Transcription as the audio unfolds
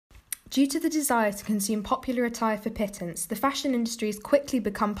Due to the desire to consume popular attire for pittance, the fashion industry has quickly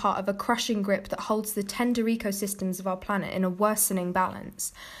become part of a crushing grip that holds the tender ecosystems of our planet in a worsening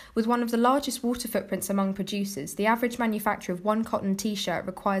balance. With one of the largest water footprints among producers, the average manufacture of one cotton t-shirt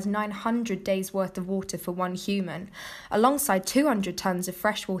requires 900 days' worth of water for one human, alongside 200 tonnes of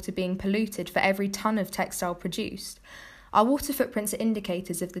fresh water being polluted for every tonne of textile produced. Our water footprints are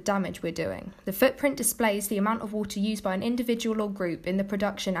indicators of the damage we're doing. The footprint displays the amount of water used by an individual or group in the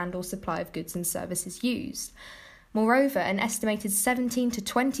production and or supply of goods and services used. Moreover, an estimated 17 to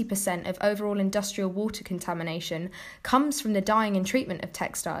 20% of overall industrial water contamination comes from the dyeing and treatment of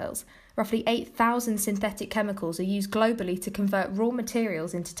textiles. Roughly 8,000 synthetic chemicals are used globally to convert raw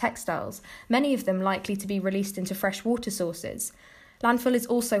materials into textiles, many of them likely to be released into fresh water sources. Landfill is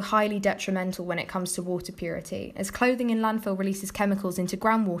also highly detrimental when it comes to water purity, as clothing in landfill releases chemicals into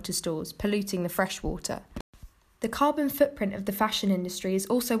groundwater stores, polluting the fresh water. The carbon footprint of the fashion industry is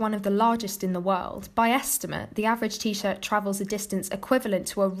also one of the largest in the world. By estimate, the average t-shirt travels a distance equivalent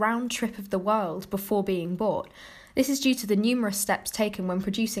to a round trip of the world before being bought. This is due to the numerous steps taken when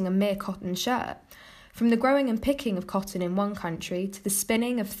producing a mere cotton shirt. From the growing and picking of cotton in one country, to the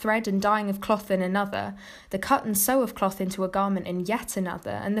spinning of thread and dyeing of cloth in another, the cut and sew of cloth into a garment in yet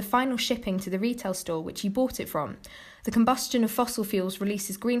another, and the final shipping to the retail store which you bought it from. The combustion of fossil fuels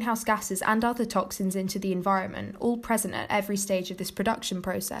releases greenhouse gases and other toxins into the environment, all present at every stage of this production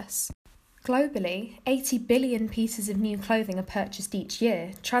process. Globally, 80 billion pieces of new clothing are purchased each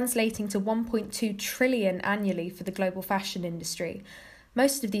year, translating to 1.2 trillion annually for the global fashion industry.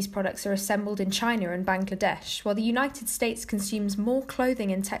 Most of these products are assembled in China and Bangladesh, while the United States consumes more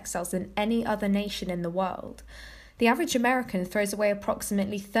clothing and textiles than any other nation in the world. The average American throws away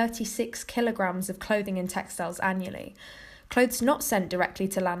approximately 36 kilograms of clothing and textiles annually. Clothes not sent directly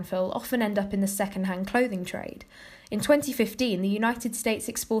to landfill often end up in the second-hand clothing trade. In 2015, the United States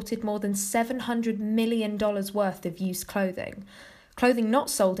exported more than $700 million worth of used clothing. Clothing not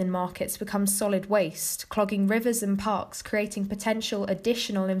sold in markets becomes solid waste, clogging rivers and parks, creating potential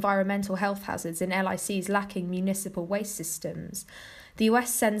additional environmental health hazards in LICs lacking municipal waste systems. The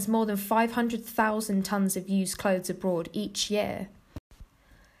US sends more than 500,000 tonnes of used clothes abroad each year.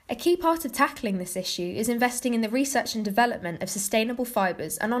 A key part of tackling this issue is investing in the research and development of sustainable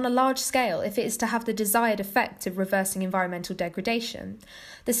fibres, and on a large scale if it is to have the desired effect of reversing environmental degradation.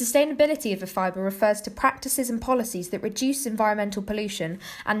 The sustainability of a fibre refers to practices and policies that reduce environmental pollution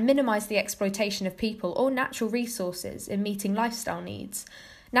and minimise the exploitation of people or natural resources in meeting lifestyle needs.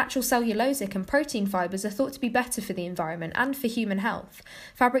 Natural cellulosic and protein fibres are thought to be better for the environment and for human health.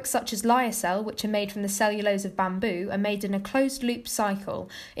 Fabrics such as lyocell, which are made from the cellulose of bamboo, are made in a closed-loop cycle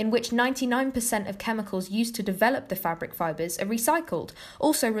in which 99% of chemicals used to develop the fabric fibres are recycled,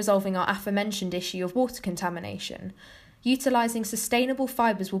 also resolving our aforementioned issue of water contamination. Utilising sustainable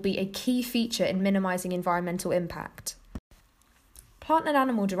fibres will be a key feature in minimising environmental impact. Plant and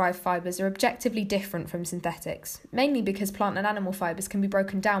animal-derived fibres are objectively different from synthetics, mainly because plant and animal fibres can be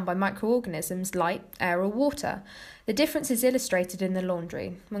broken down by microorganisms, light, air or water. The difference is illustrated in the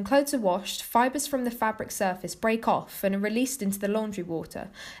laundry. When clothes are washed, fibres from the fabric surface break off and are released into the laundry water,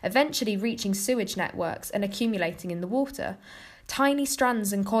 eventually reaching sewage networks and accumulating in the water. Tiny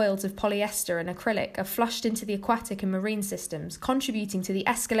strands and coils of polyester and acrylic are flushed into the aquatic and marine systems, contributing to the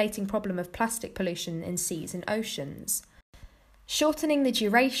escalating problem of plastic pollution in seas and oceans. Shortening the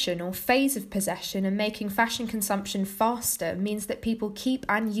duration or phase of possession and making fashion consumption faster means that people keep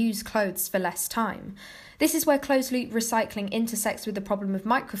and use clothes for less time. This is where closed-loop recycling intersects with the problem of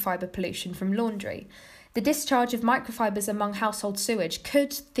microfibre pollution from laundry. The discharge of microfibres among household sewage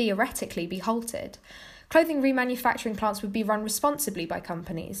could theoretically be halted. Clothing remanufacturing plants would be run responsibly by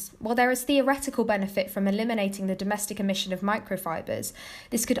companies. While there is theoretical benefit from eliminating the domestic emission of microfibres,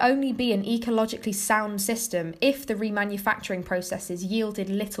 this could only be an ecologically sound system if the remanufacturing processes yielded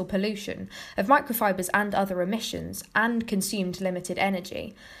little pollution of microfibres and other emissions, and consumed limited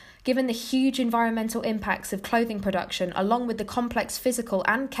energy. Given the huge environmental impacts of clothing production, along with the complex physical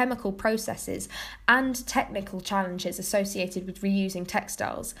and chemical processes and technical challenges associated with reusing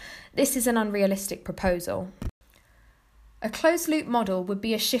textiles, this is an unrealistic proposal. A closed-loop model would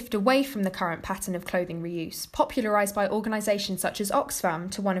be a shift away from the current pattern of clothing reuse, popularised by organisations such as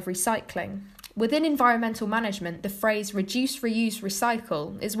Oxfam, to one of recycling. Within environmental management, the phrase reduce, reuse,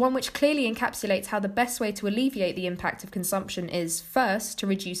 recycle is one which clearly encapsulates how the best way to alleviate the impact of consumption is, first, to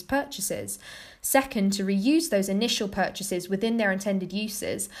reduce purchases, second, to reuse those initial purchases within their intended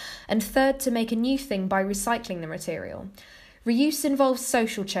uses, and third, to make a new thing by recycling the material. Reuse involves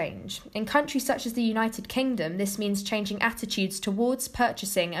social change. In countries such as the United Kingdom, this means changing attitudes towards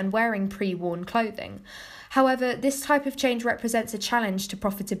purchasing and wearing pre-worn clothing. However, this type of change represents a challenge to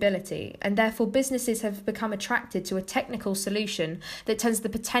profitability, and therefore businesses have become attracted to a technical solution that turns the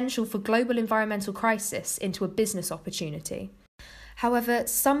potential for global environmental crisis into a business opportunity. However,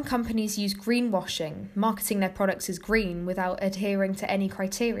 some companies use greenwashing, marketing their products as green without adhering to any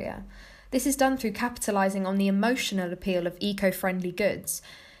criteria. This is done through capitalising on the emotional appeal of eco-friendly goods.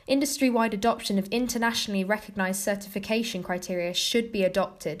 Industry-wide adoption of internationally recognised certification criteria should be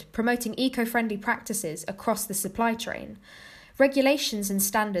adopted, promoting eco-friendly practices across the supply chain. Regulations and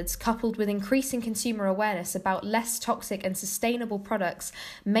standards, coupled with increasing consumer awareness about less toxic and sustainable products,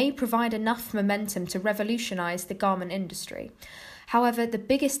 may provide enough momentum to revolutionise the garment industry. However, the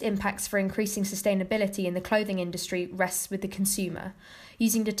biggest impacts for increasing sustainability in the clothing industry rests with the consumer.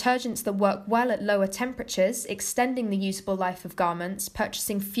 Using detergents that work well at lower temperatures, extending the usable life of garments,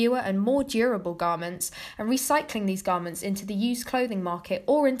 purchasing fewer and more durable garments, and recycling these garments into the used clothing market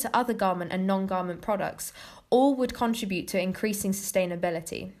or into other garment and non-garment products, all would contribute to increasing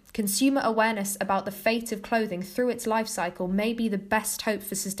sustainability. Consumer awareness about the fate of clothing through its life cycle may be the best hope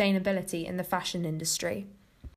for sustainability in the fashion industry.